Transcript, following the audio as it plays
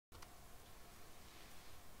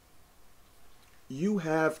You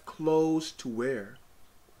have clothes to wear.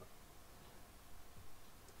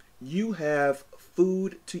 You have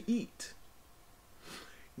food to eat.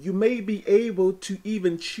 You may be able to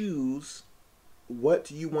even choose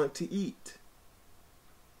what you want to eat.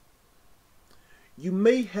 You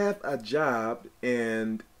may have a job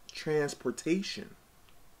and transportation.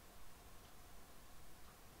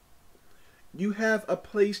 You have a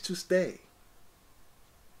place to stay.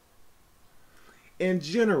 In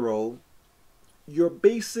general, your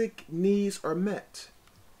basic needs are met.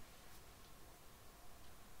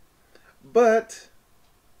 But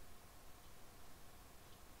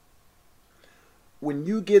when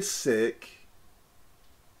you get sick,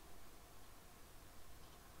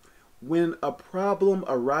 when a problem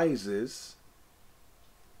arises,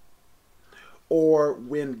 or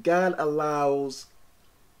when God allows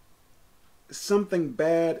something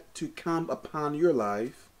bad to come upon your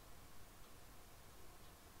life,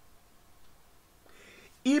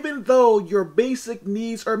 even though your basic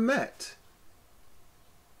needs are met,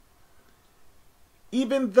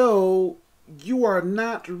 even though you are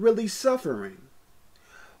not really suffering,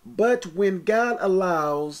 but when God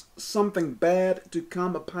allows something bad to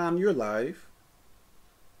come upon your life,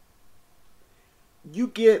 you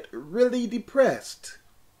get really depressed.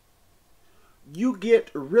 You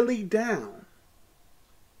get really down.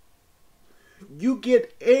 You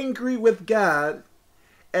get angry with God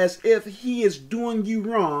as if He is doing you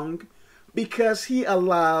wrong because He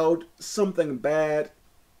allowed something bad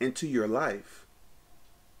into your life.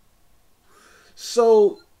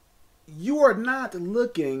 So you are not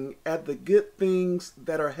looking at the good things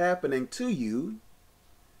that are happening to you.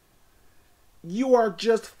 You are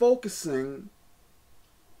just focusing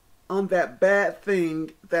on that bad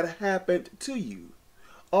thing that happened to you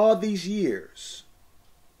all these years.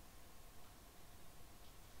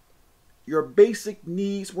 Your basic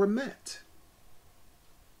needs were met.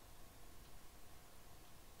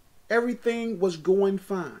 Everything was going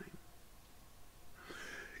fine.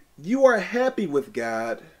 You are happy with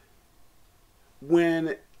God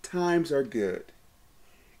when times are good.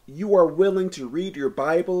 You are willing to read your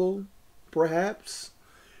Bible, perhaps.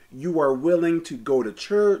 You are willing to go to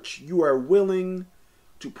church. You are willing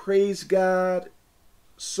to praise God,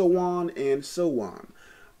 so on and so on.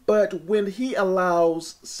 But when He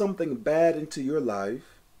allows something bad into your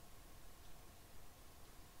life,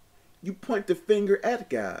 you point the finger at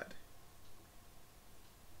God.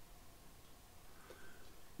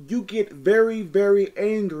 You get very, very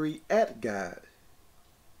angry at God,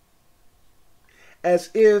 as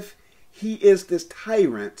if He is this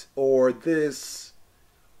tyrant or this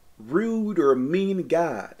rude or mean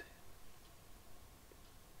God.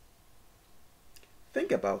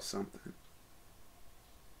 Think about something.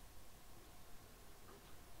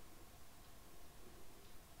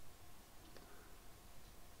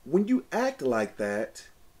 When you act like that,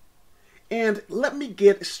 and let me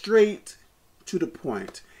get straight to the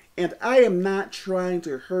point, and I am not trying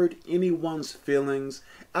to hurt anyone's feelings.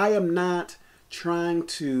 I am not trying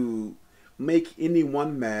to make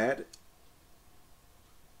anyone mad.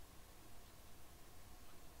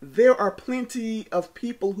 There are plenty of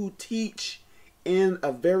people who teach in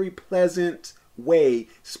a very pleasant way,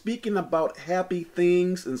 speaking about happy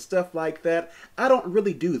things and stuff like that. I don't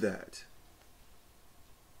really do that.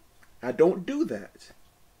 I don't do that.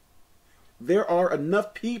 There are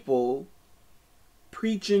enough people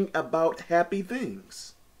preaching about happy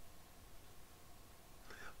things.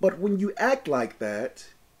 But when you act like that,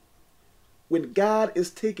 when God is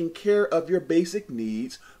taking care of your basic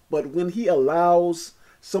needs, but when He allows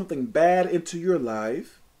something bad into your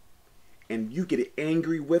life, and you get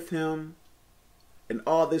angry with Him, and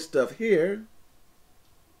all this stuff here,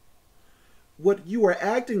 what you are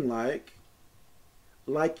acting like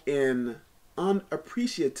an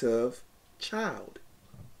unappreciative child.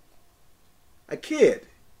 A kid.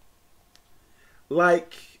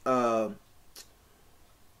 Like a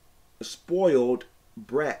spoiled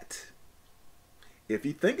brat. If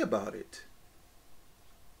you think about it.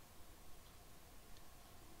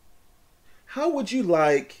 How would you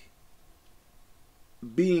like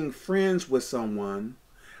being friends with someone?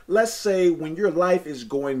 Let's say when your life is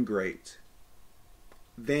going great,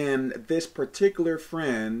 then this particular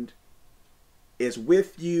friend is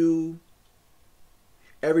with you,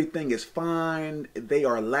 everything is fine, they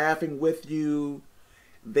are laughing with you,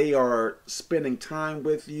 they are spending time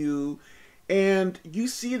with you, and you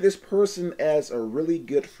see this person as a really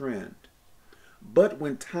good friend. But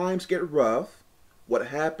when times get rough, what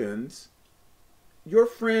happens? Your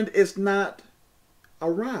friend is not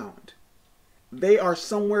around. They are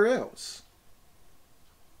somewhere else.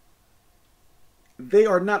 They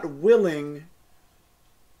are not willing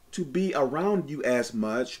to be around you as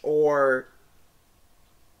much, or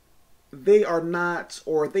they are not,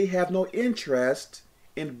 or they have no interest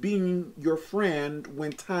in being your friend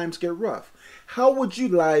when times get rough? How would you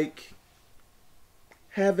like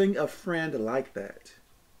having a friend like that?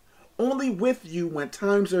 Only with you when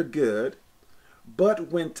times are good,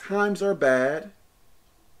 but when times are bad,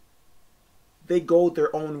 they go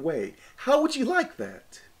their own way. How would you like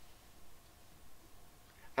that?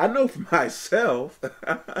 I know for myself,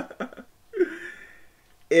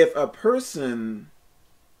 if a person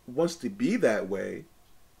wants to be that way,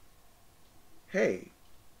 hey,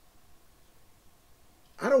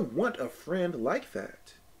 I don't want a friend like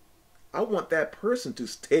that. I want that person to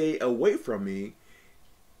stay away from me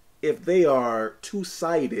if they are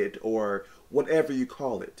two-sided or whatever you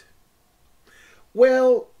call it.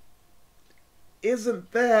 Well,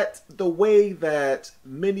 isn't that the way that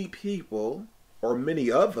many people, or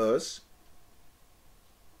many of us,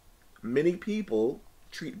 many people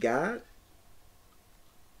treat God?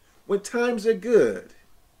 When times are good,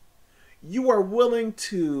 you are willing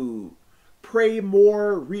to pray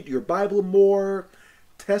more, read your Bible more,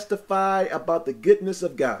 testify about the goodness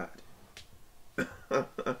of God.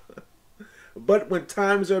 But when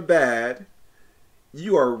times are bad,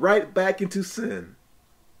 you are right back into sin.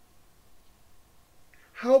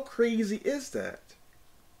 How crazy is that?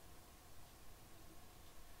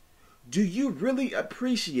 Do you really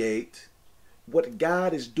appreciate what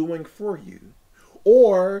God is doing for you?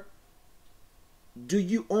 Or do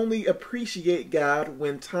you only appreciate God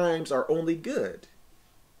when times are only good?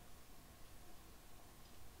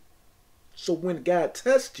 So when God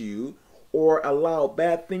tests you or allow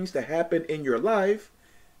bad things to happen in your life,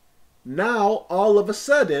 now all of a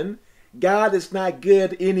sudden, God is not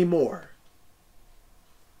good anymore.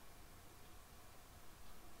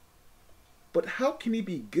 But how can he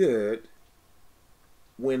be good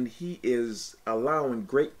when he is allowing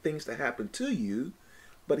great things to happen to you,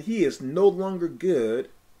 but he is no longer good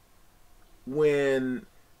when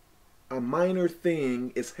a minor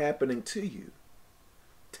thing is happening to you,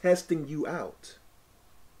 testing you out?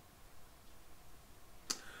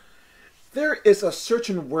 There is a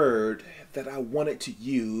certain word that I wanted to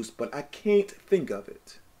use, but I can't think of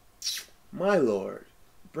it. My Lord,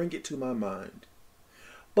 bring it to my mind.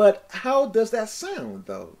 But how does that sound,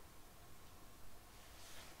 though?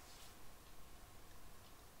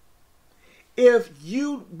 If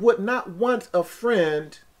you would not want a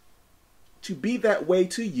friend to be that way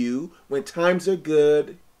to you, when times are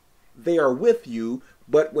good, they are with you,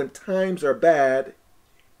 but when times are bad,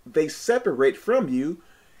 they separate from you.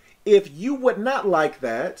 If you would not like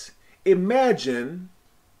that, imagine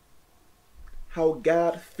how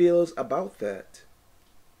God feels about that.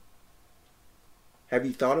 Have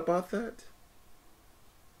you thought about that?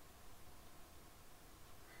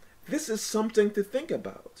 This is something to think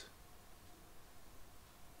about.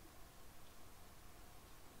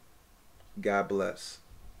 God bless.